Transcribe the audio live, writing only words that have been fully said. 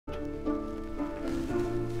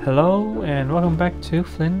Hello and welcome back to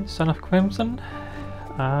Flynn, Son of Crimson.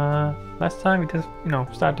 Last time we just,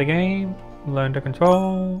 start the game, learn the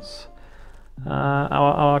controls.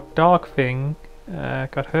 Our dog thing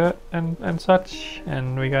got hurt and such,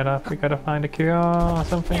 and we gotta find a cure or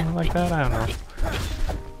something like that. I don't know.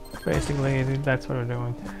 Basically, that's what we're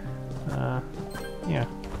doing. Yeah.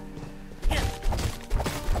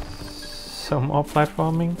 Some more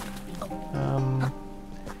platforming.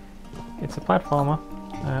 It's a platformer.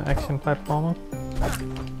 Action platformer.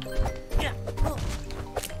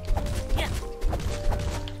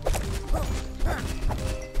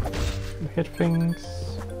 You hit things,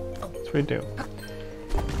 that's what we do.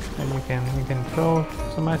 And you can throw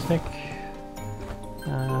some magic.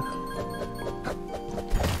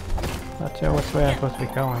 Not sure which way I'm supposed to be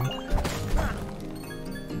going.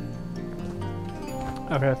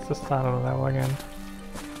 Okay, it's the start of the level again.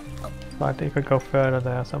 But you could go further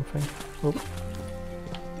there or something. Oop.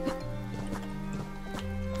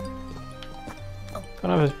 I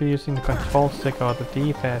don't know if it's using the control stick or the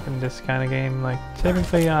D-pad in this kind of game. Like,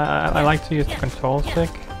 typically I like to use the control stick,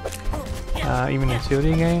 even in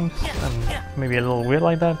 2D games. And maybe a little weird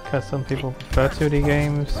like that, because some people prefer 2D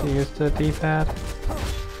games to use the D-pad.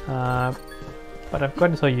 But I've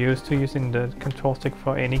gotten so used to using the control stick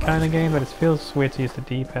for any kind of game, but it feels weird to use the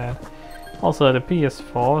D-pad. Also, the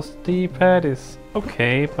PS4's D-pad is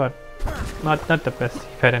okay, but not the best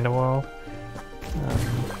D-pad in the world.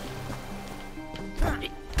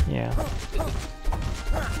 Yeah.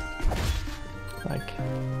 Like,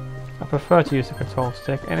 I prefer to use the control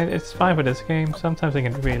stick, and it's fine for this game. Sometimes it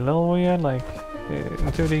can be a little weird, like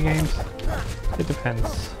in 2D games. It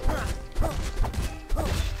depends.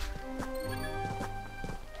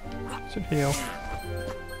 Should heal.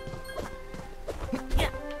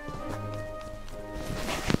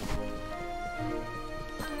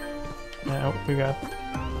 Now we got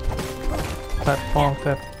platforms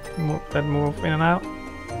that move in and out.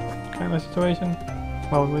 Kind of situation.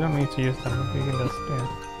 Well, we don't need to use them. We can just,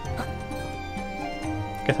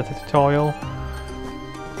 guess that's a tutorial.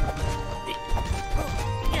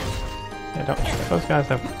 Yeah, those guys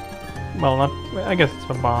have, well, not. I guess it's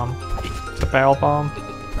a bomb. It's a barrel bomb.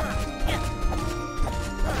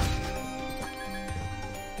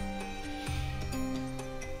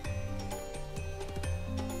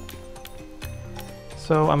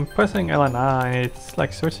 So I'm pressing L and R, and it's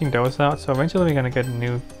like switching those out, so eventually we're gonna get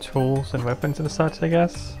new tools and weapons and such, I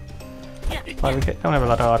guess. But we don't have a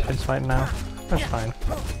lot of options right now. That's fine.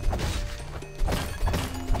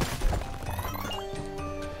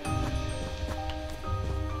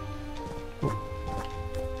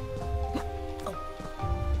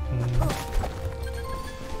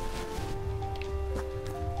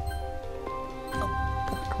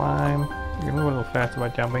 Climb. You can move a little faster by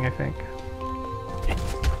jumping, I think.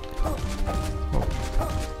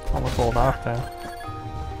 Almost rolled off there.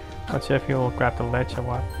 Not sure if you'll grab the ledge or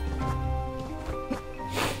what.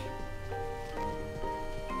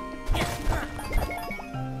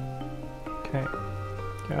 Okay.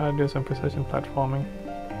 Gotta do some precision platforming.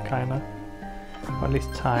 Kinda. Or at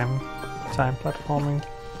least time platforming.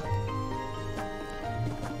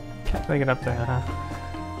 Can't really get up there, huh?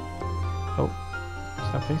 Oh.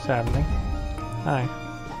 Something's happening. Hi.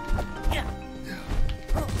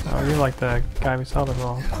 Oh, you're like the guy we saw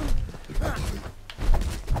before.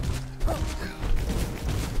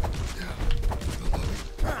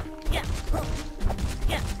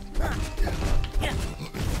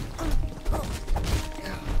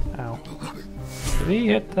 Ow. Did he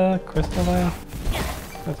hit the crystal there?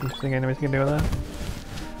 That's interesting, anyways you can do with that.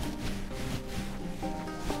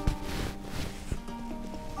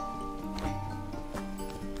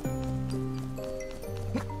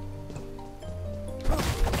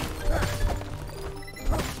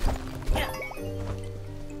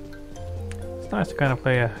 It's nice to kind of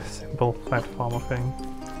play a simple platformer thing.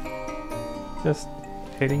 Just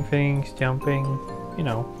hitting things, jumping,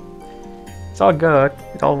 It's all good,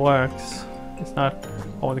 it all works. It's not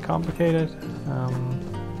overly complicated.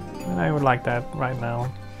 And I would like that right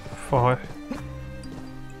now for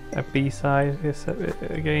a B-side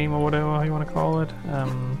a game or whatever you want to call it. I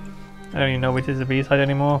don't even know which is a B-side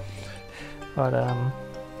anymore. But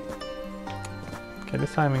okay,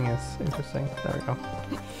 this timing is interesting. There we go.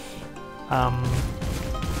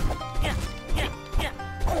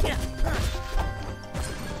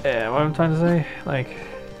 Yeah, what I'm trying to say, like,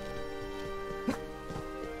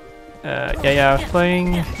 yeah, I was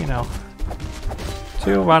playing,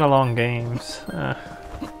 two rather long games.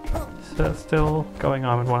 So still going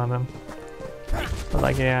on with one of them. But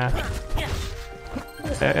like, yeah,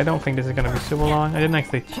 I don't think this is gonna be super long. I didn't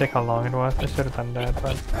actually check how long it was. I should have done that,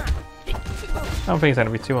 but I don't think it's gonna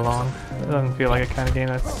be too long. It doesn't feel like a kind of game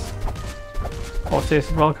that's all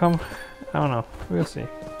tasted welcome. I don't know. We'll see.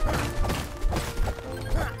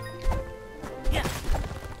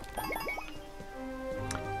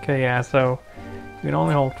 Okay, yeah, so you can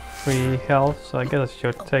only hold 3 health, so I guess I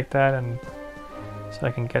should take that and so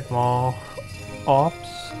I can get more orbs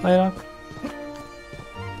later.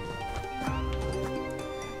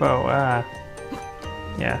 Whoa,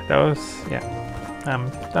 yeah, those, yeah. I'm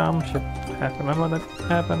dumb, should have to remember that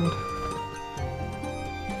happened.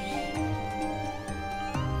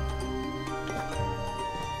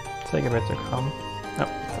 Take a bit to come.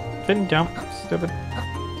 Oh, didn't jump, stupid.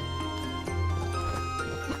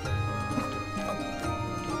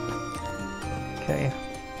 Okay.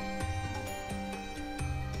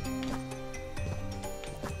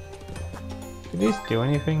 Do these do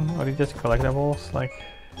anything, or are they just collectibles? Like,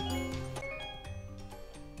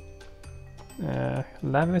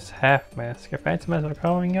 lavish half mask. A fancy mask of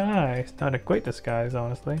covering your eyes. Not a great disguise,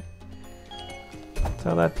 honestly.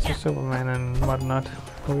 So that's a Superman and whatnot.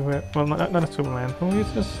 Well, not a Superman. Who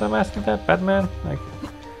uses a mask like that? Batman? Like,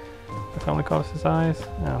 the family covers his eyes?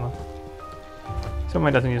 I don't know.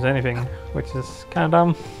 Superman doesn't use anything, which is kind of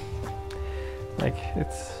dumb. Like,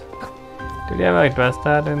 it's... Do they ever address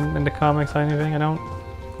that in the comics or anything? I don't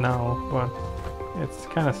know, but it's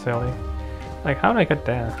kind of silly. Like, how did I get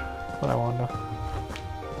there? That's what I wonder.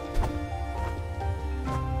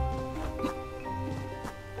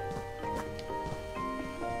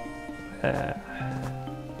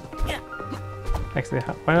 Actually,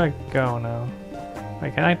 where do I go now?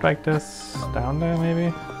 Like, can I drag this down there,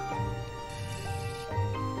 maybe?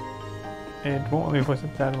 It won't let me push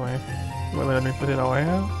it that way. Will it let me push it over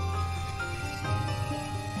here?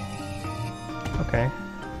 Okay.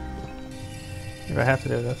 If I have to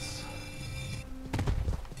do this.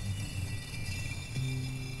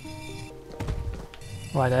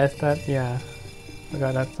 Why, that's that? Yeah.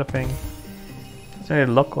 Forgot that's the thing. It doesn't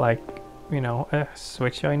really look like, you know, a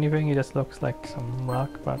switch or anything. It just looks like some rock,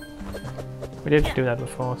 but we did do that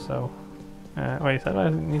before, so... wait, is that where I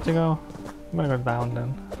need to go? I'm gonna go down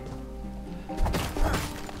then.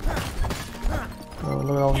 Oh,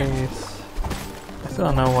 look at all these. I still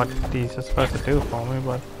don't know what these are supposed to do for me,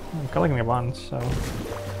 but I'm collecting a bunch, so...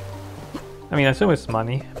 I mean, I assume it's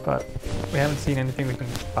money, but we haven't seen anything we can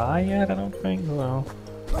buy yet, I don't think, so...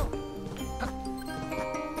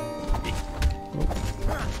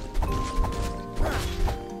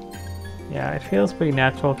 Yeah, it feels pretty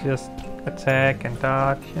natural to just attack and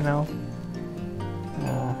dodge, you know?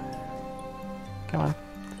 Come on.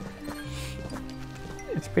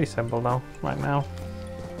 It's pretty simple though, right now.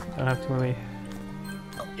 Don't have to really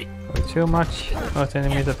worry too much. Most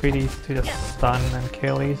enemies are pretty easy to just stun and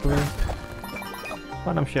kill easily.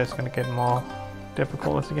 But I'm sure it's gonna get more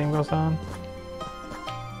difficult as the game goes on.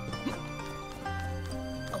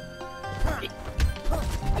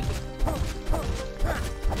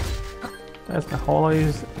 That's the whole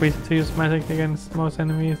reason to use magic against most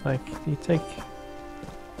enemies. Like, you take...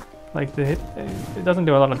 Like, the hit... It doesn't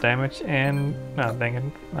do a lot of damage and... Oh, dang it.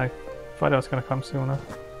 I thought it was gonna come sooner.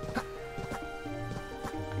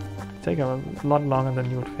 Take a lot longer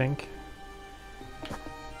than you would think.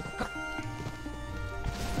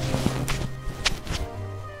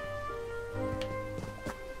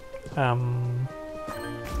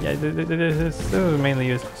 Yeah, this is mainly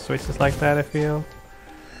used for switches like that, I feel.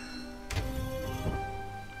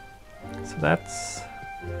 So that's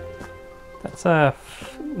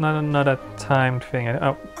not a timed thing.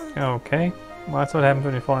 Oh, okay. Well, that's what happens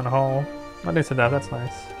when you fall in a hole. At least it does. That's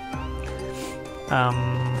nice.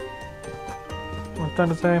 What was I trying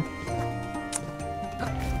to say?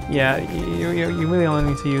 Yeah, you really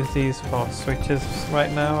only need to use these for switches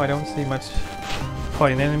right now. I don't see much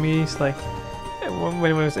point in enemies. Like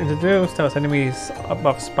when it was introduced, there was enemies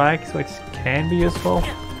above spikes, which can be useful.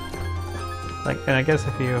 Like, and I guess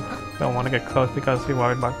if you don't want to get close because you're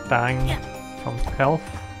worried about dying from health,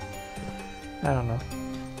 I don't know.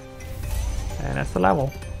 And that's the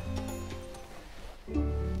level.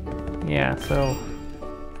 Yeah, so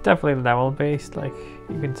definitely level based, like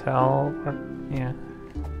you can tell, but yeah.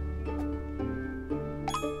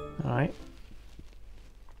 Alright.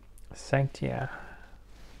 Sanctia.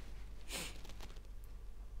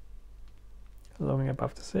 Looming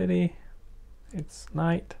above the city. It's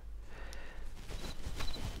night.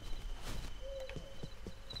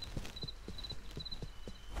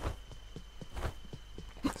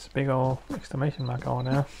 It's a big old exclamation mark on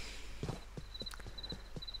there.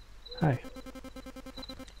 Hi.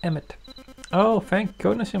 Emmett. Oh, thank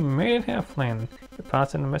goodness you made it here, Flynn. Your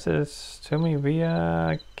passing a message to me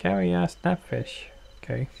via carrier snapfish.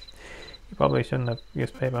 Okay. You probably shouldn't have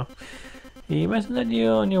used paper. He mentioned that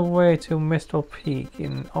you're on your way to Mistral Peak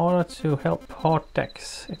in order to help port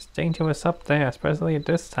decks. It's dangerous up there, especially at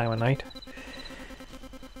this time of night.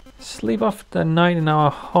 Sleep off the night in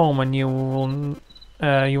our home and you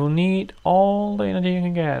will need all the energy you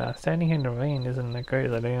can get. Standing in the rain isn't a great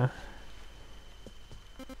idea.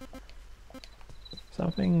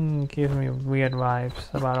 Something gives me weird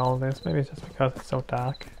vibes about all this. Maybe it's just because it's so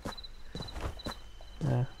dark.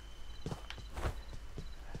 Yeah.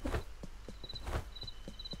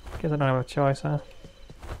 Guess I don't have a choice, huh?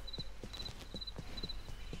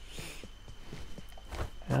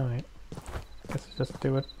 Alright. Guess I'll just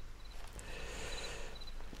do it.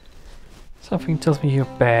 Something tells me you're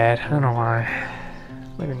bad. I don't know why.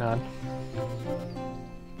 Maybe not.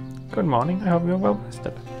 Good morning. I hope you're well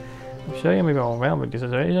rested. I'm sure you may be overwhelmed with the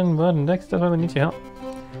situation, but next time I need your help.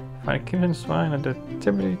 Find a kitchen shrine at the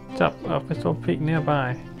tippity top of Mistral Peak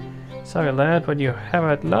nearby. Sorry lad, but you have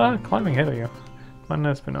a lot of climbing ahead of you. One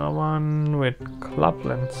has been overrun with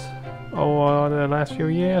clublins over the last few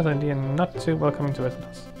years and they are not too welcoming to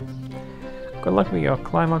visitors. Good luck with your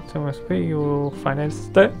climb up to Mistral. You will find it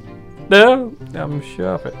there. I'm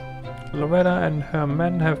sure of it. Loretta and her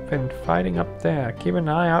men have been fighting up there. Keep an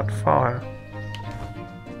eye out for her.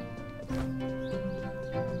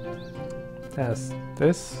 There's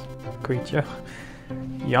this creature.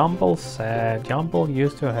 Yumble said Yumble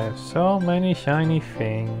used to have so many shiny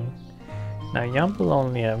things. Now Yumble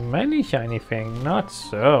only have many shiny things, not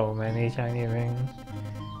so many shiny things.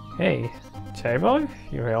 Hey, J-Boy,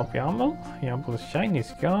 you help Yumble? Yumble's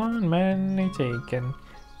shiny's gone, many taken.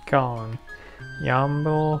 Gone.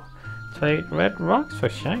 Yumble trade red rocks for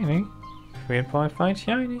shiny. Weird boy finds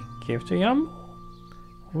shiny, give to Yumble.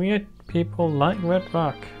 Weird people like red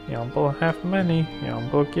rock. Yumble have many.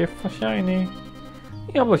 Yumble give for shiny.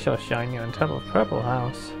 Yumble shows shiny on top of purple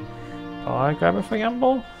house. Boy, grab it for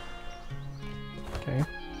Yumble. Okay.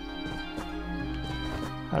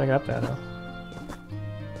 How'd I get up there though?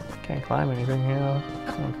 Can't climb anything here,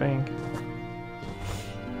 I don't think.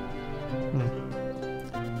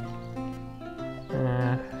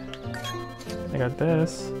 I got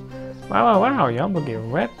this. Wow, Yumble give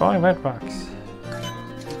red boy red rocks.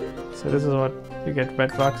 So this is what you get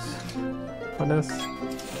red rocks for this.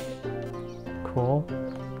 Cool.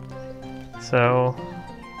 So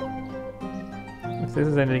if this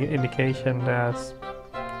is an indication there's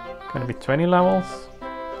gonna be 20 levels.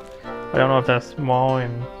 I don't know if there's more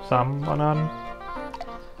in some or not.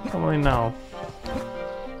 I don't really know.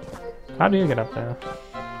 How do you get up there?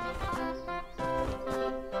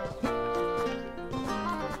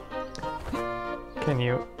 Can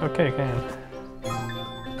you? Okay, you can.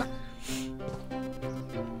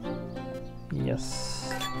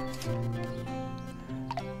 Yes.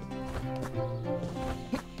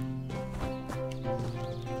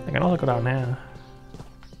 I can also go down there.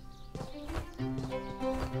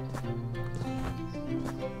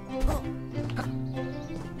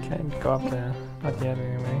 Can't go up there. Not yet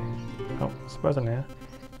anyway. Oh, there's a person there.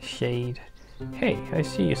 Shade. Hey, I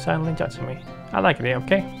see you silently judging me. I like it here,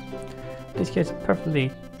 okay? This kid's perfectly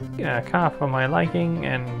carved for my liking,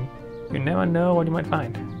 and you never know what you might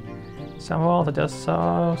find. Some walls are just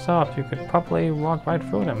so soft you could probably walk right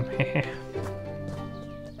through them.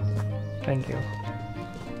 Thank you.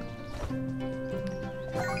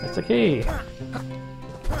 That's the key.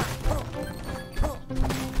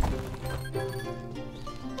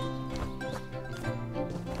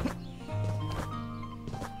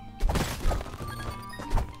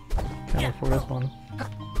 Can't wait for this one.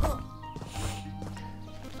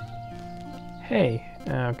 Hey,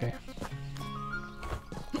 okay.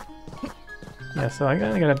 Yeah, so I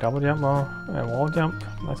gotta get a double jump or a wall jump.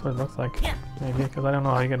 That's what it looks like. Maybe, because I don't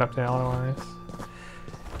know how you get up there otherwise.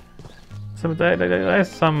 So there's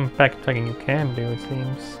some backtracking you can do, it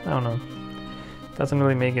seems. I don't know. Doesn't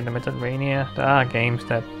really make it a Metroidvania. There are games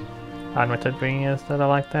that are Metroidvanias that are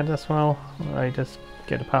like that as well. Where you just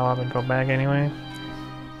get a power up and go back anyway.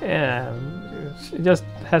 Yeah, it just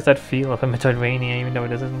has that feel of a Metroidvania even though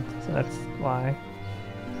it isn't, so that's why.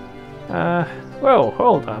 Whoa,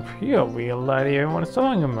 hold up. You're a real lady everyone's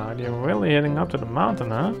talking about. You're really heading up to the mountain,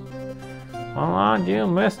 huh? Well, aren't you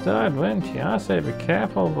Mr. Adventure? I say be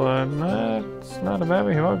careful, but it's not a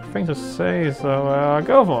very heroic thing to say, so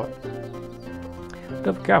go for it.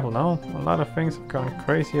 Be careful now. A lot of things have gone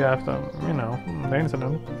crazy after, you know, the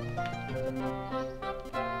incident.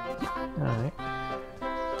 Alright.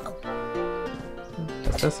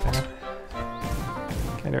 What's this here?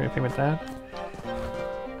 Can't do anything with that.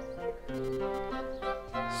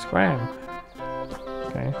 Scram.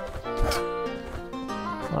 Okay.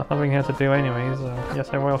 Well, nothing here to do anyway, so yes,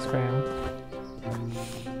 I will scream.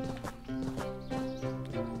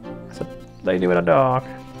 It's a lady with a dog.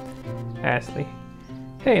 Ashley.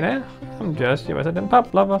 Hey there, I'm just your resident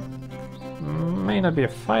pup lover. May not be a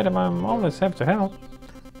fighter, but I'm always happy to help.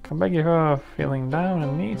 Come back if you're feeling down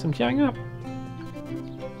and need some cheering up.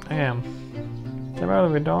 I am. The role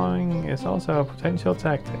we're doing is also a potential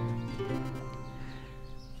tactic.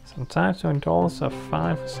 Sometimes to indulge are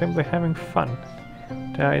fine for simply having fun.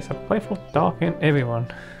 There is a playful dog in everyone.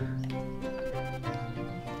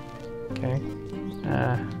 Okay.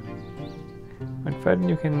 When threatened,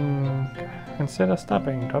 you can consider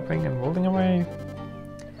stopping, dropping, and rolling away.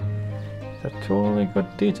 It's a truly good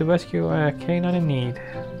deed to rescue a canine in need.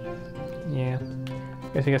 Yeah.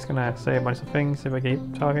 Guess you guys gonna say a bunch of things if I keep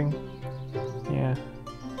talking. Yeah.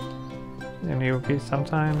 And you repeat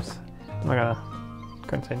sometimes. I'm not gonna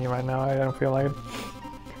continue right now, I don't feel like it.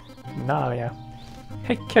 Nadia.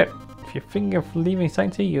 Hey kid, if you think of leaving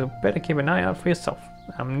Sanctuary, you better keep an eye out for yourself.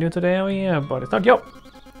 I'm new to the area, but it's not yo!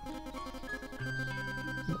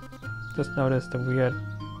 Just noticed the weird...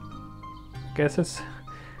 guess it's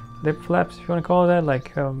lip flaps, if you want to call it that.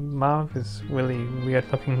 Like her mouth is really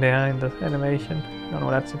weird looking there in the animation. I don't know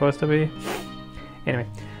what that's supposed to be. Anyway,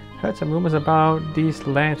 heard some rumors about these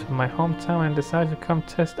lands from my hometown and decided to come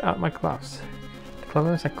test out my gloves. The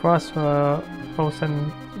gloves across Rosantica?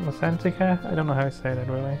 I don't know how to say that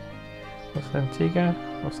really. Rosantica?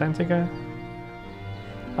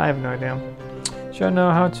 I have no idea. Sure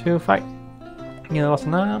know how to fight. You lost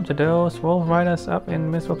an arm to those wolf riders up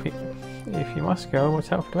in Miserable Peak. If you must go,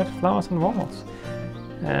 watch out for red flowers and walls.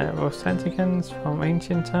 Rosanticans from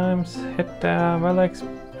ancient times hid their relics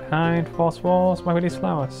behind false walls marked with these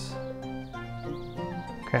flowers.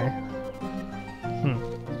 Okay.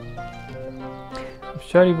 I'm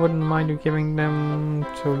sure you wouldn't mind you giving them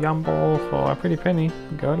to Yumble for a pretty penny.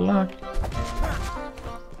 Good luck.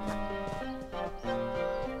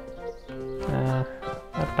 Not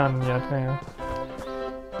done yet, yeah.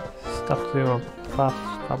 Stuff to do a buff,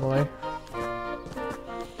 probably.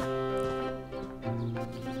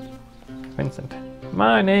 Vincent.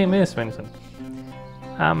 My name is Vincent.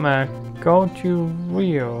 I'm a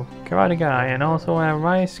Goju-Ryu karate guy and also a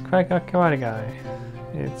rice cracker karate guy.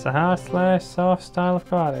 It's a hard/soft style of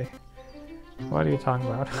karate. What are you talking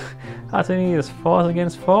about? Hard technique is force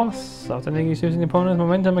against force. Soft technique is using the opponent's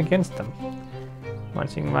momentum against them.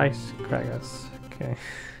 Munching rice crackers. Okay.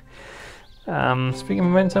 Speaking of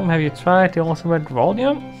momentum, have you tried the ultimate roll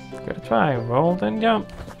jump? Give it a try. Roll then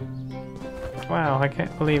jump. Wow, I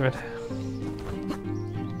can't believe it.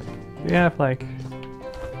 You have like...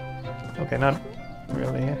 okay, not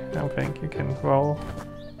really. I don't think you can roll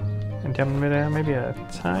and jump in midair. Maybe a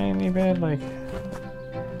tiny bit, like...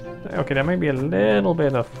 okay, there may be a little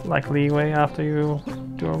bit of like leeway after you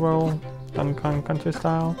do a roll, Donkey Kong Country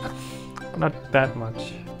style, but not that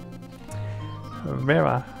much.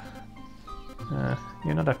 Vera.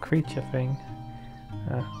 You're not a creature thing.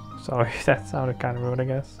 Sorry, that sounded kind of rude, I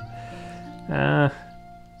guess. Hi,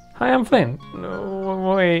 I'm Flynn.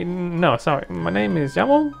 Wait, no, sorry. My name is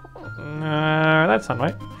Jamal. That's not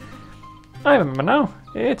right. I remember now.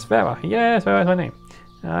 It's Vera. Yes, Vera is my name.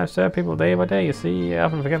 I've served people day by day, you see. I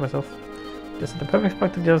often forget myself. This is the perfect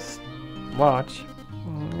spot to just watch.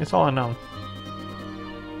 It's all unknown.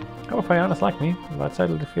 I hope honest like me, but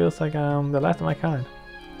certainly feels like I'm the last of my kind.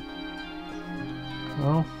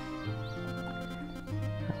 Well,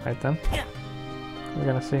 right then. We're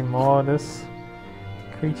gonna see more of this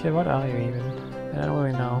creature. What are you even? I don't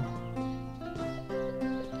really know.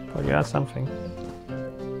 But you are something.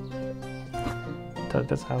 To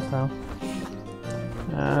this house now.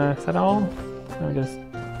 Is that all? Let me just...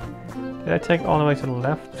 did I take all the way to the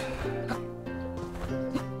left?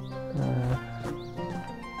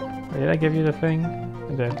 Did I give you the thing?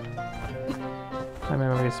 I did. My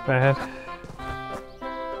memory is bad.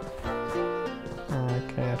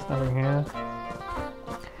 Okay, there's nothing here.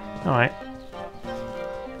 Alright.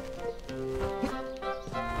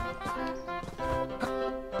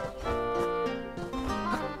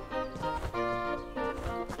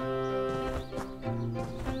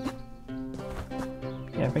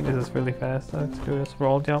 Yeah, I think this is really fast. Let's do this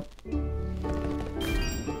roll jump.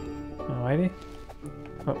 Alrighty.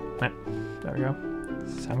 Oh, nah. There we go.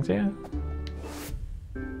 Sangsia?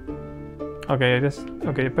 Okay,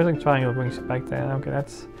 okay, pressing triangle brings you back there. Okay,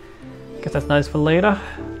 that's... I guess that's nice for later.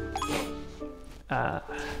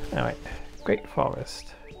 Alright. Great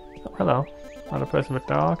forest. Oh, hello. Another person with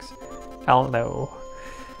dogs. Hello.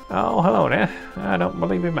 Oh, hello there. I don't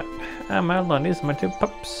believe we met. I'm Aldo and these are my two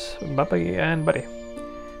pups, Bubby and Buddy.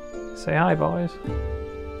 Say hi, boys.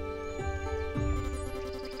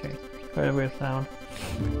 Very weird sound.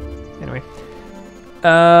 Anyway.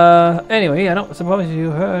 Anyway, I don't suppose you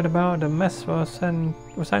heard about the mess was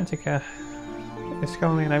Santica. It's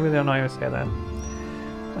coming, and I really don't know how to say that.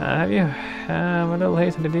 Have you? I'm a little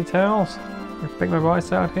hazy in the details. I pick my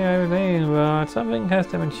voice out here every day, but something has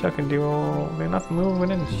them in shock and they're not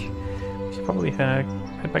moving an inch. We should probably head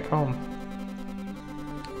back home.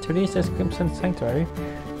 To these is Crimson Sanctuary,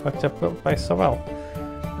 but they're built by Sorrel.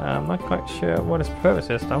 I'm not quite sure what its purpose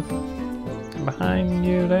is though. Behind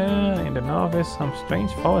you there, in the north is some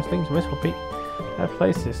strange forest things Whistle Peak. That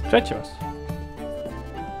place is treacherous.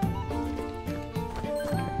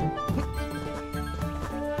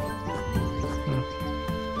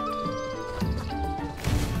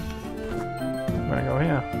 I'm gonna go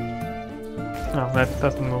here. No, that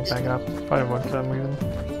doesn't move back up. Firewood for some reason.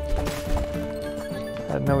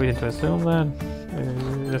 I had no reason to assume that.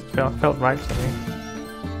 It just felt right to me.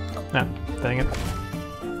 Nah, dang it.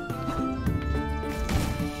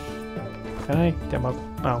 Can I jump up?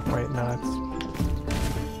 Oh, wait, no, it's...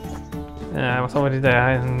 Yeah, I was already there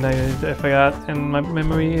and I forgot, and my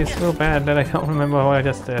memory is so bad that I don't remember what I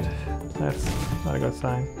just did. That's not a good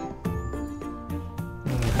sign. I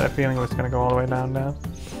had a feeling it was gonna go all the way down there.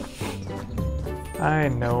 I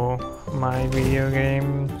know my video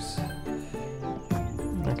games.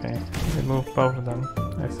 Okay, remove both of them.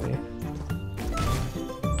 I see.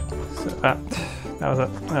 So, that was it.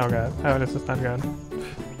 Oh god. Oh, this is not good.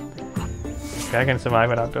 Okay, I can survive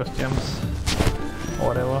without those gems. Or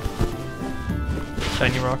whatever.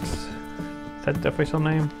 Shiny rocks. Is that the official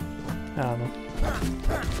name? I don't know.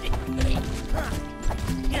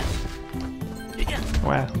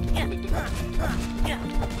 Wow.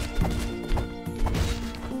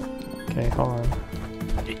 Okay, hold on.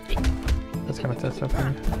 That's gonna test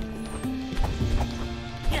something.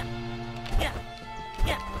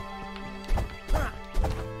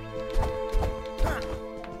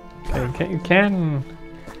 Okay, you can...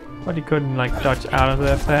 But you couldn't like dodge out of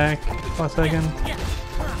the attack for a second.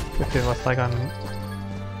 If it was like on...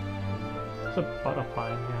 It's a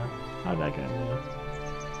butterfly in here. How did I get in there?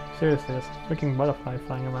 Seriously, there's a freaking butterfly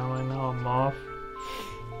flying around right now, a moth.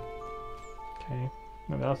 Okay,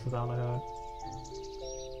 maybe that's the sound I heard.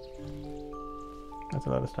 That's a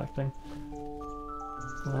little distracting.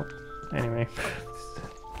 Well, anyway,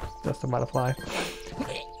 just a butterfly.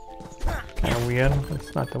 Kind of weird.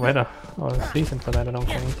 It's not the weather or the season for that, I don't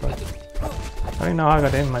think. But I don't know how I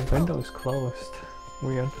got in. My window is closed.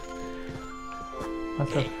 Weird.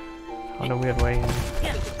 That's a on a weird way in.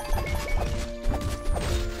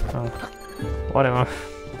 Oh, whatever.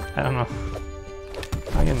 I don't know.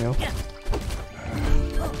 How you knew?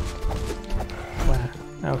 Wow.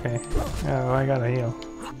 Okay. Oh, I gotta heal.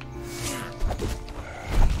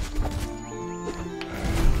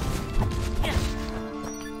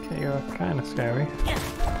 Okay, you're kind of scary,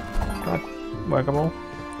 but workable.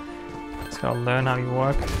 Just gotta learn how you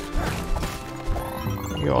work.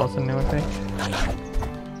 You also knew it.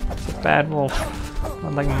 It's a bad wolf,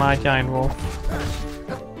 not like my giant wolf.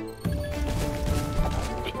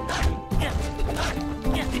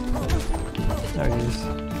 There he is.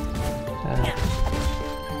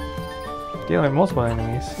 Dealing with multiple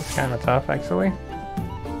enemies is kind of tough, actually.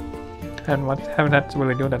 Haven't had to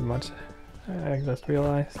really do that much. I just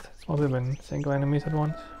realized it's mostly been single enemies at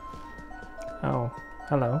once. Oh,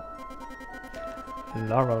 hello.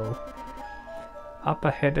 Laurel. Up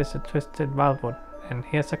ahead is a twisted wildwood, and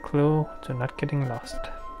here's a clue to not getting lost.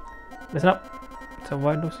 Listen up. To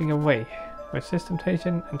avoid losing your way, resist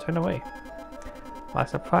temptation and turn away. My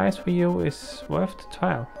surprise for you is worth the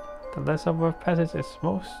trial. The lesser worth passage is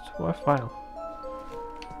most worthwhile.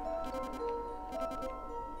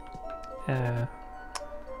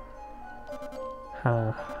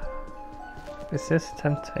 Resist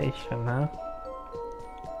temptation, huh?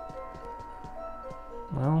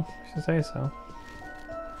 Well, I should say so.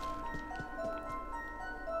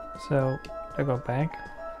 So, I go back.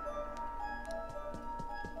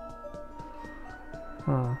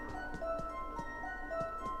 Huh.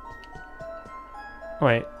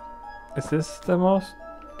 Wait, is this the most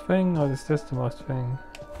thing or is this the most thing?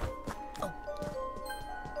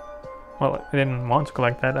 Well, I didn't want to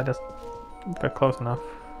collect that, I just got close enough.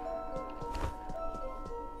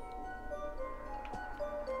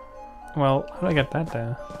 Well, how do I get that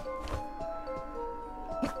there?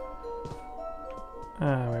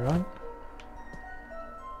 Wait, what?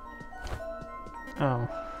 Oh.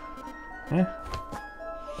 Yeah.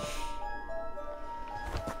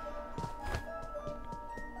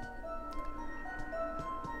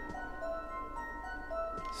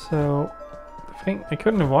 So, the thing, I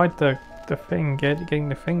couldn't avoid the thing, getting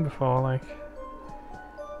the thing before, like...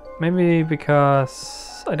 Maybe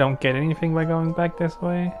because I don't get anything by going back this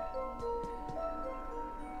way.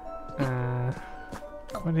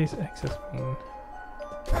 What do these X's mean?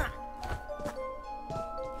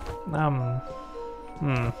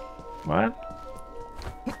 What?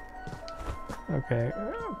 Okay,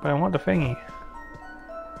 but I want the thingy.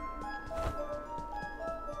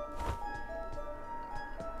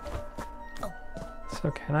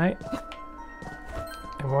 So can I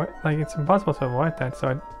avoid? Like, it's impossible to avoid that,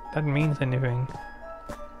 so that means anything.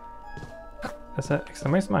 Does that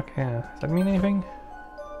exclamation mark? Yeah. Does that mean anything?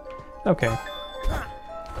 Okay.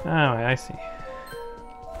 Alright, I see.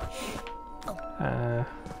 I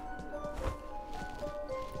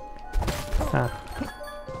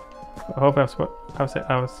hope I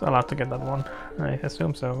was allowed to get that one. I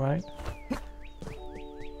assume so, right?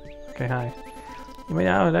 Okay, hi. You made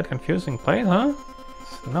out of that confusing place, huh?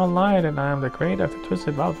 It's no lie that I am the creator of the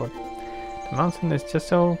Twisted Wildwood. The mountain is just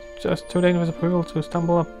too dangerous for people to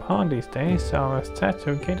stumble upon these days, so I was set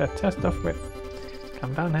to get a test of wit.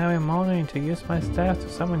 Come down here in the morning to use my staff to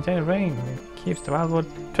summon Jade Rain. It keeps the Wildwood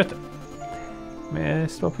twisted.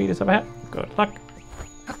 Miss Peters up ahead. Good luck.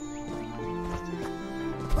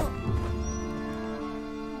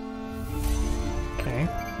 Okay.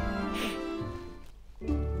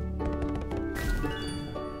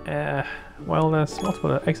 Well, there's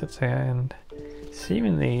multiple exits here, and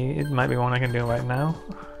seemingly it might be one I can do right now.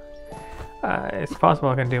 It's possible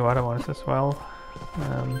I can do other ones as well. I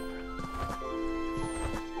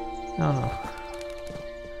don't know.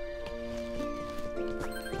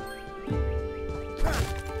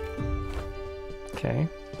 Okay.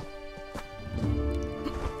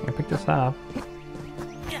 I can pick this up.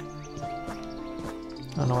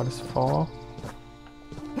 I don't know what it's for.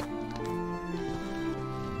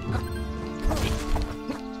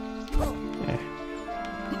 Yeah.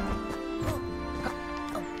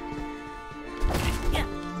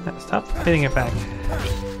 Stop hitting it back.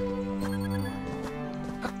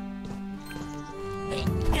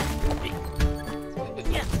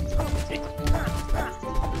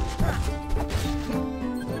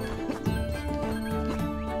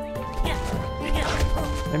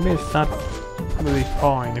 Maybe it's not really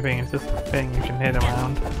for anything, it's just a thing you can hit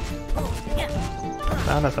around.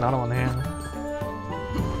 Now there's another one here.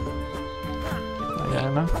 Yeah,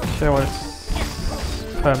 I'm not sure what its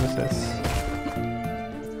purpose is.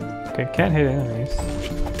 Okay, can't hit enemies.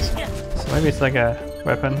 So maybe it's like a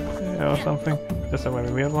weapon or something. Just a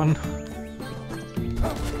very weird one.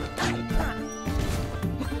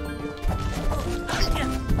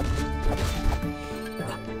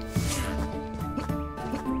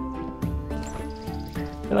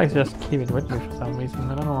 I feel like to just keep it with me for some reason.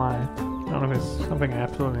 I don't know why. I don't know if it's something I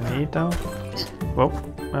absolutely need though. Whoa.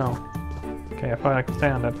 Oh. Okay, I thought I could stay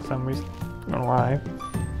on that for some reason. I don't know why.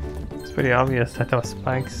 It's pretty obvious that there were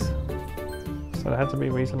spikes. So there had to be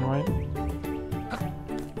a reason, right?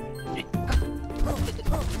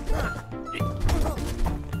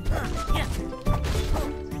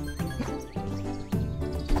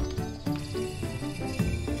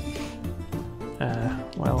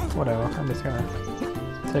 Well, whatever. I'm just gonna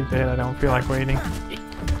take the hit. I don't feel like waiting.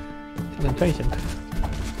 I'm impatient.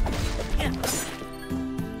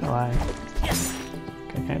 Why?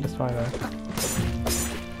 Okay, can't destroy that.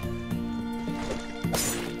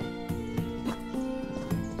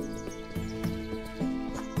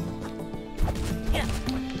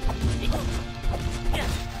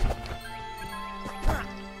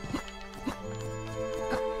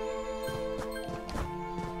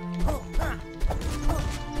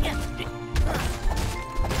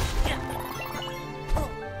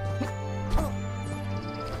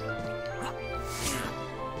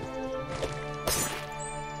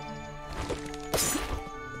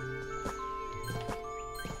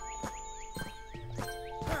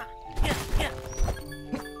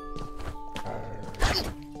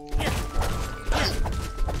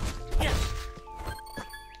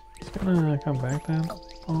 Come back then?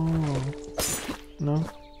 Oh, no.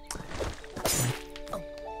 Okay.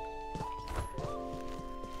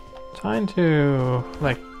 Trying to,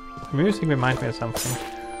 like, music reminds me of something.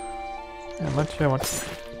 I'm not sure what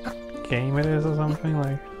game it is or something,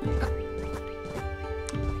 like.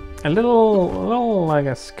 A little like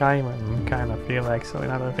a Skyrim kind of feel actually,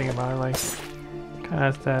 now that I think about it, like, kind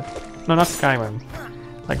of has that, no, not Skyrim,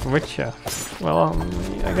 like Witcher. Well,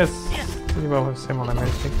 I guess we both have similar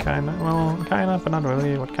music, kinda. Well, kinda, but not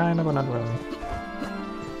really. What kinda, but not really.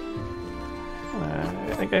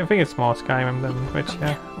 I think it's more Skyrim than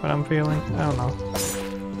Witcher, what I'm feeling. I don't know.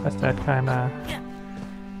 That's that kinda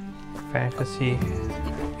fantasy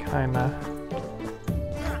kinda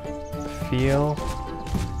feel.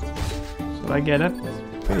 I get it.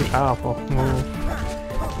 It's a pretty powerful move. I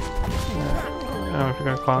don't know if you're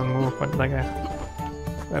gonna call it a move, but like a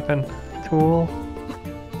weapon, tool.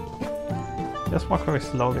 Just walk very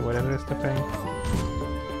slowly with it is the thing.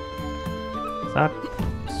 It's not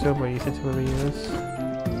super easy to really use.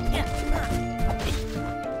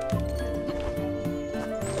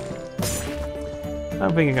 I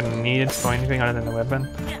don't think you're gonna need it for anything other than a weapon.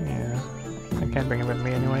 Yeah, I can't bring it with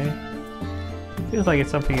me anyway. Feels like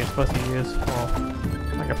it's something you're supposed to use for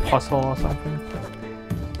like a puzzle or something.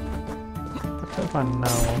 But so far, no.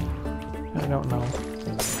 I don't know.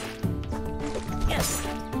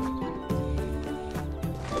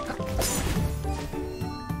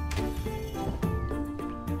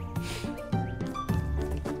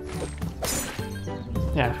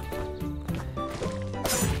 Yeah.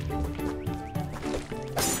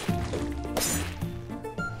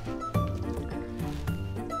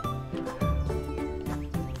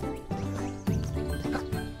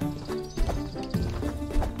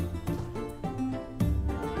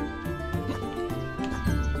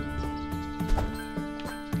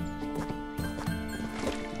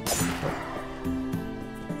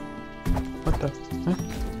 What the? Huh?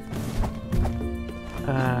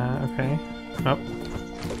 Okay. Oh.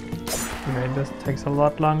 Okay, this takes a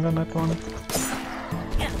lot longer, that one.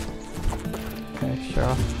 Okay,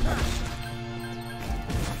 sure.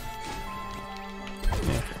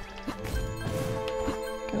 Yeah.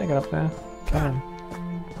 Can I get up there? Can.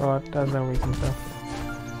 But there's no reason to.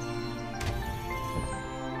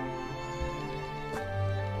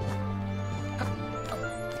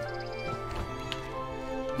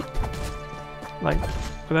 Like,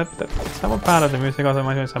 that some part of the music also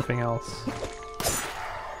reminds me of something else.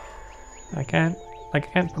 I can't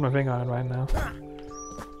put my finger on it right now.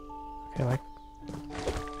 Okay, like,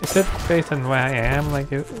 is it based on where I am?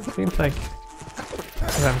 Like, it seems like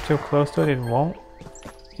if I'm too close to it, it won't.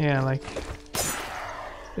 Yeah, like,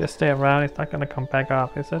 just stay around. It's not gonna come back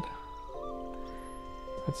up, is it?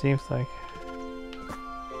 It seems like.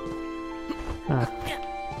 Huh.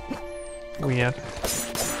 Weird.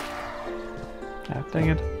 Ah, dang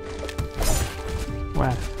it.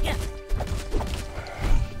 Wow.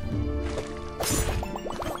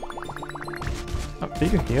 Oh,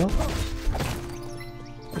 did you heal?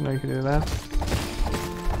 Didn't know you could do that.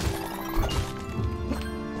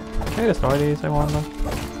 Can I destroy these? I wonder.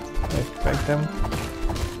 Like, break them.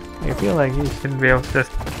 I feel like you shouldn't be able to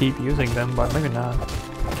just keep using them, but maybe not.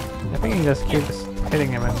 I think you just keep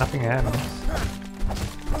hitting them and nothing happens.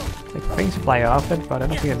 Like, things fly off it, but I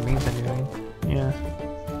don't think it means anything. Yeah.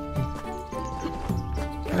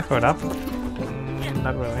 Can I throw it up?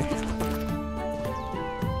 Not really.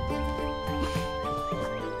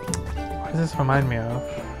 What does this remind me of?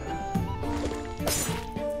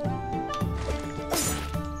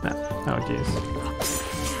 No. Oh jeez.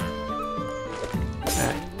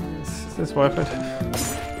 Is this worth it? I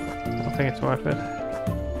don't think it's worth it.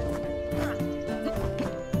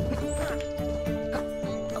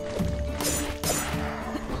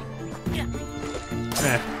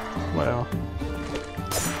 Whatever.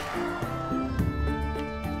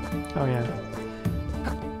 Oh yeah.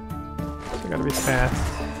 So I gotta be fast.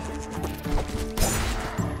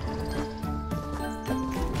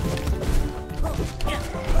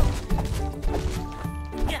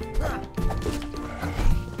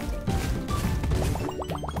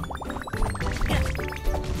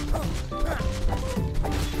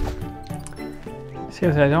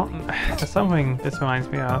 Seriously, I don't. There's something this reminds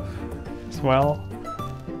me of as well.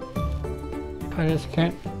 I just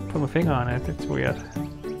can't put my finger on it, it's weird.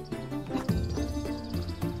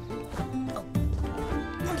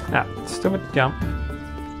 Ah, stupid jump.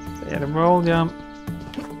 Yeah, the roll jump.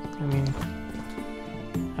 I mean,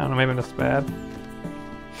 I don't know, maybe that's bad.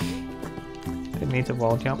 It needs a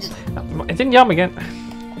roll jump. No, it didn't jump again!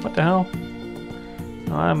 What the hell?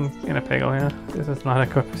 Oh, I'm in a pickle here. This is not a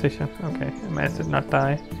good position. Okay, I managed to not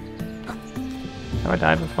die. Have I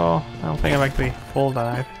died before? I don't think I've actually full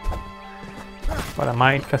died. But I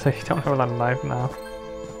might, because I don't have a lot of life now.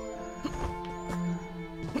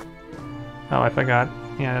 Oh, I forgot.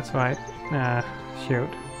 Yeah, that's right. Shoot.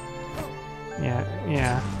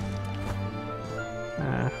 Yeah.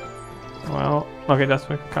 Well, okay, that's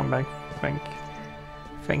a comeback.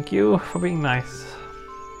 Thank you for being nice.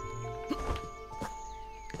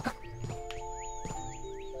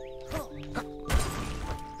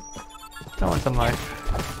 I want some life.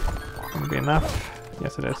 Gonna be enough?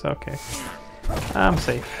 Yes, it is. Okay. I'm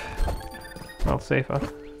safe. Well, safer.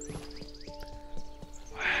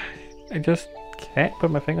 I just can't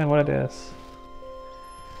put my finger on what it is.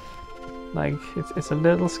 Like, it's a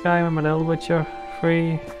little Skyrim, a little Witcher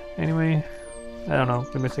 3. Anyway, I don't know,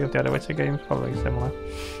 the music of the other Witcher games probably similar.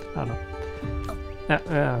 I don't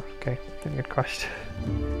know. Okay, didn't get crushed.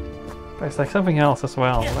 But it's like something else as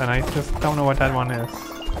well, and I just don't know what that one is.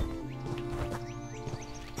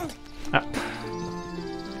 Ah.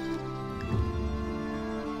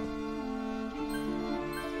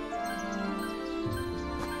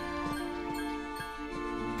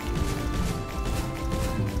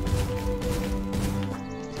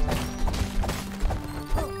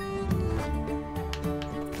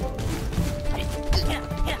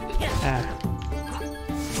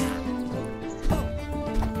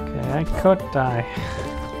 I could die.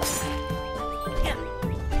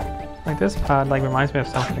 Like this part like reminds me of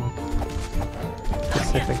something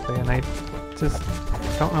specifically, and I just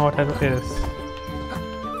don't know what that is.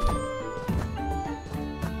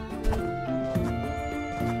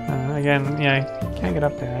 Again, yeah, I can't get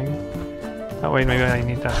up there. Oh wait, maybe I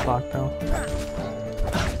need that block though.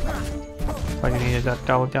 Or you needed that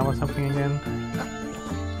double jump or something again.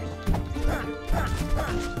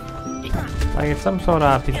 Like it's some sort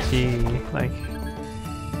of RPG, like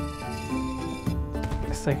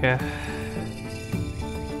it's like a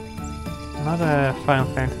not a Final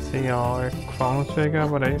Fantasy or a Chrono Trigger,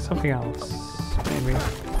 but it's something else, maybe.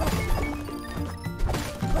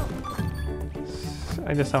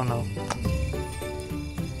 I just don't know.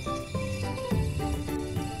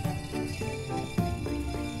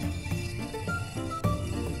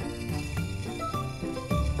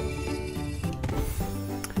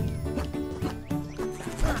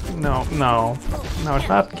 No, it's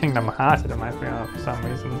not Kingdom Hearts, it reminds me of for some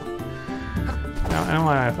reason. No,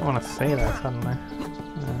 I don't want to say that suddenly.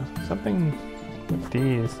 Something with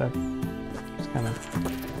these that is kind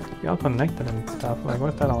of... Be all connected and stuff, like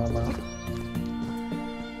what's that all about?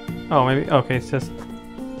 Oh, maybe, okay, it's just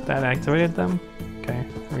that activated them? Okay,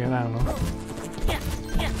 weird, I don't know.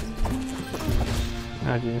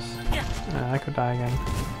 Oh jeez, I could die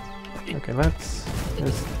again. Okay, let's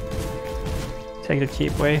just take the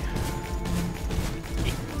cheap way.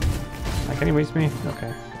 Can he reach me?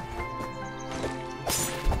 Okay.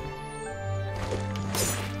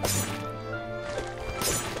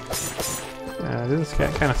 This is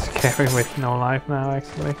kind of scary with no life now,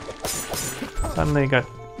 actually. Suddenly got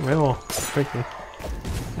real tricky.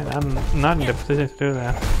 And I'm not in the position to do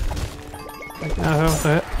that. Like,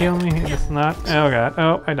 to heal me? It's not. Oh god.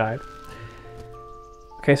 Oh, I died.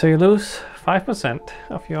 Okay, so you lose 5%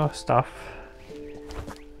 of your stuff.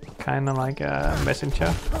 Kinda like a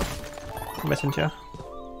messenger.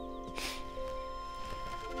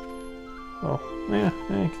 Oh, yeah,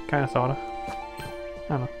 kinda sorta. I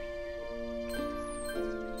don't know.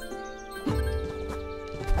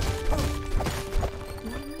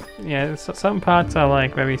 Yeah, so some parts are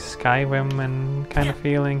like very Skyrim and kind of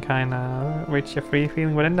feeling, kind of Witcher 3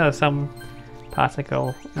 feeling, but then there's some parts that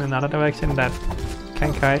go in another direction that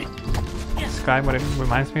can't quite describe what it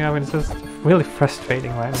reminds me of. It's just really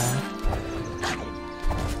frustrating right now.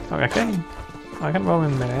 Okay, I can roll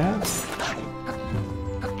in there.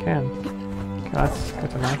 Can. Okay, that's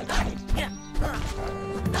good enough.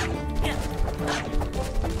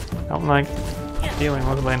 Don't like dealing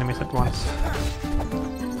multiple enemies at once.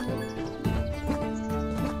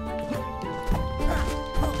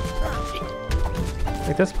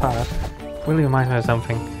 Like this part really reminds me of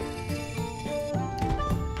something.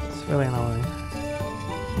 It's really annoying.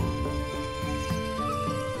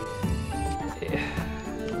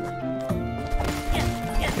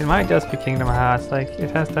 It might just be Kingdom Hearts, like it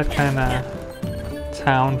has that kind of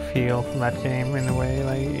town feel from that game in a way,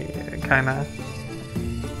 like kind of.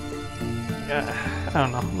 I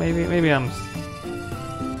don't know. Maybe I'm.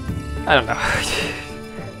 I don't know.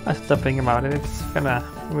 I stop thinking about it. It's gonna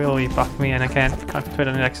really bug me, and I can't concentrate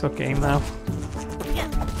on the actual game now.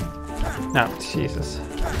 No, Jesus.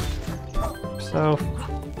 So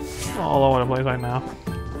all over the place right now.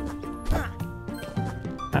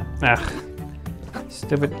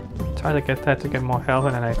 Stupid. Try to get that to get more health,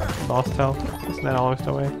 and then I lost health. Isn't that always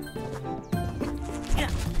the way?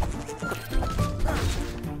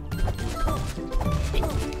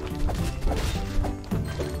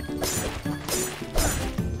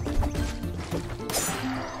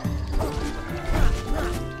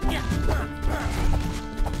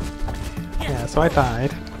 Yeah, so I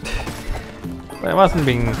died. But I was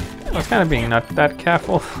kind of being not that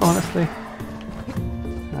careful, honestly.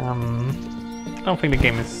 I don't think the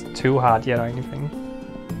game is too hard yet or anything.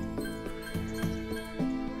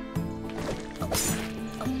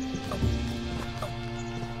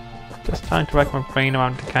 Just trying to wrap my brain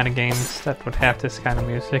around the kind of games that would have this kind of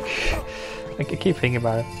music. Like, I keep thinking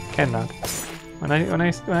about it. Cannot. When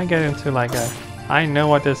I get into like a I know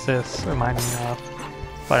what this is reminding me of,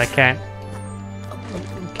 but I can't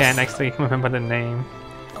actually remember the name.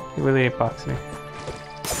 It really bugs me.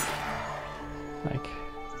 Like,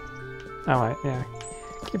 alright, yeah.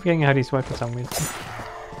 Keep forgetting how these work for some reason.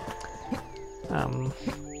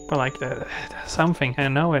 But like, there's something, I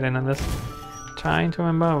know it, and I'm just trying to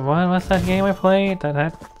remember what was that game I played that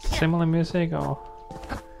had similar music, or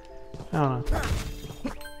I don't know.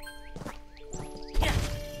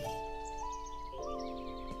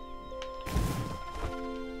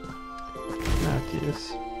 Oh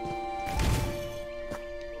jeez.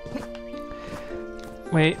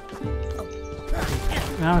 Wait.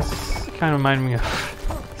 Now it's kind of reminding me of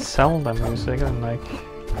Zelda music and like,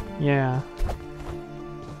 yeah.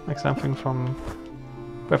 Like something from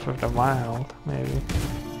Breath of the Wild, maybe.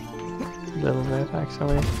 A little bit,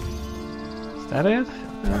 actually. Is that it?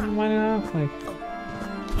 Reminding of? Like,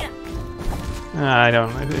 I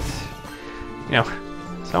don't know. It's, you know,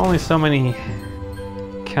 there's only so many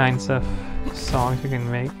kinds of songs you can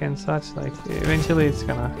make and such. Like, eventually it's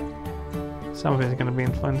gonna, some of it's gonna be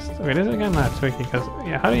influenced. Okay, this is kind of tricky because,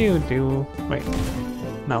 yeah, how do you do? Wait,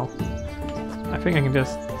 no. I think I can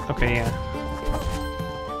just, okay, yeah.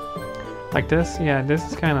 Like this, yeah, this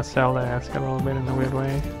is kind of Zelda-esque a little bit in a weird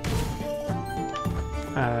way.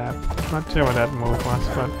 Not sure what that move was,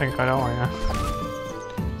 but I got all, yeah.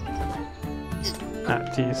 Ah,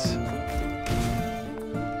 jeez.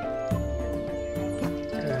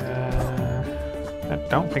 I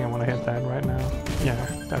don't think I want to hit that right now. Yeah,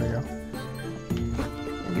 there we go.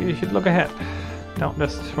 You should look ahead. Don't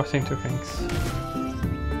just rush into things.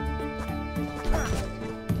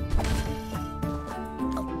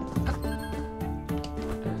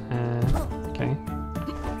 Okay.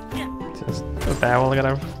 Just a barrel I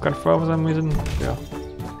gotta throw for some reason. Sure.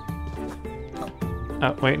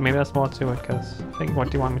 Oh, wait, maybe that's more to it, because I think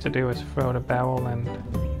what you want me to do is throw the barrel and...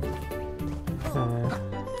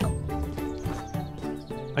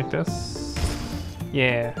 like this?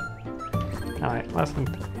 Yeah. Alright, let's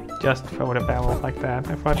just throw the barrel like that.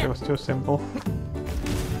 I thought it was too simple.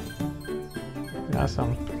 There are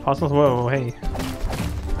some puzzles. Whoa, hey.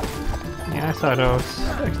 Yeah, I saw those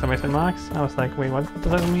exclamation marks. I was like, wait, what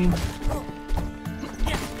does that mean?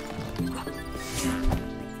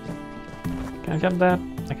 Can I jump that?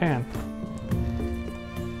 I can.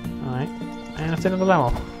 Alright. And it's into the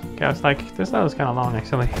level. Okay, I was like, this level is kind of long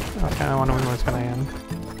actually. I was kind of wondering when it's going to end.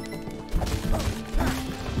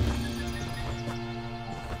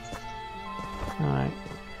 Alright.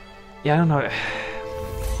 Yeah, I don't know.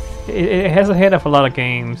 It has a hit of a lot of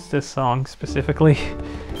games, this song specifically.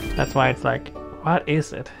 That's why it's like, what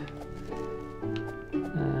is it?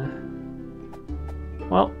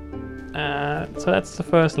 So that's the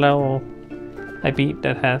first level I beat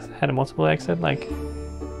that has had a multiple exit. Like,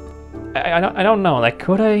 I don't know. Like,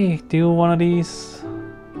 could I do one of these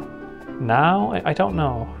now? I don't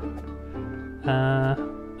know.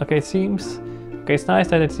 Okay, it seems. Okay, it's nice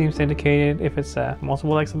that it seems indicated if it's a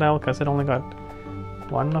multiple exit level because it only got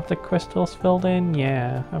one of the crystals filled in.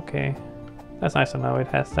 Yeah. Okay. That's nice to know it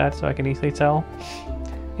has that, so I can easily tell.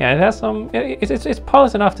 Yeah, it has some. It's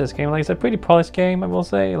polished enough. This game, like, it's a pretty polished game, I will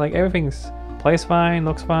say. Like, everything's plays fine,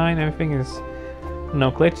 looks fine. Everything is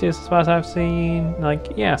no glitches as far as I've seen.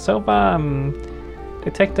 Like, yeah, so far I'm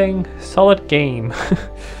detecting solid game.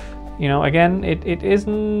 You know, again, it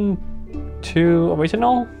isn't too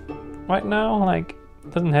original right now. Like,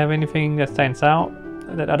 it doesn't have anything that stands out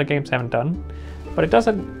that other games haven't done. But it does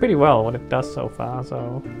it pretty well, what it does so far,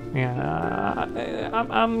 so yeah,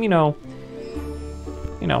 I'm you know,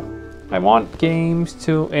 I want games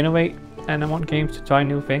to innovate and I want games to try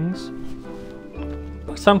new things.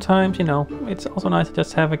 But sometimes, you know, it's also nice to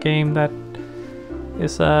just have a game that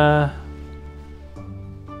is, you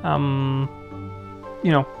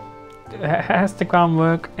know, has the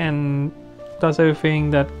groundwork and does everything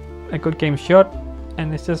that a good game should.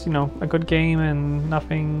 And it's just, you know, a good game and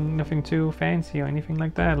nothing too fancy or anything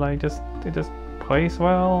like that. Like, it just plays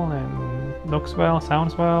well and looks well,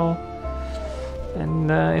 sounds well, and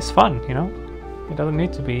it's fun, you know. It doesn't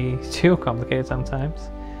need to be too complicated sometimes.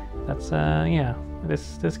 That's yeah.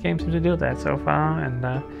 This game seems to do that so far, and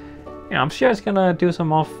you know, I'm sure it's gonna do some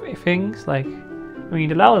more things. Like, I mean,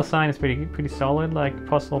 the level design is pretty solid. Like,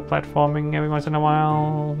 puzzle platforming every once in a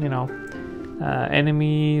while, you know.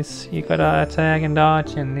 Enemies you gotta attack and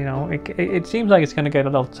dodge, and you know, it seems like it's gonna get a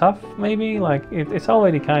little tough maybe. Like, it's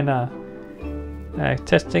already kinda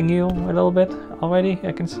testing you a little bit already.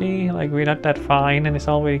 I can see, like, we're not that fine and it's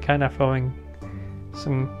already kind of throwing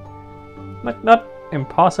some not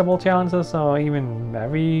impossible challenges or even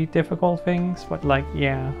very difficult things, but like,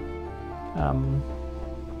 yeah,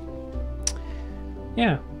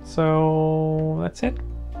 yeah, so that's it.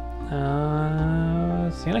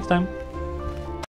 See you next time.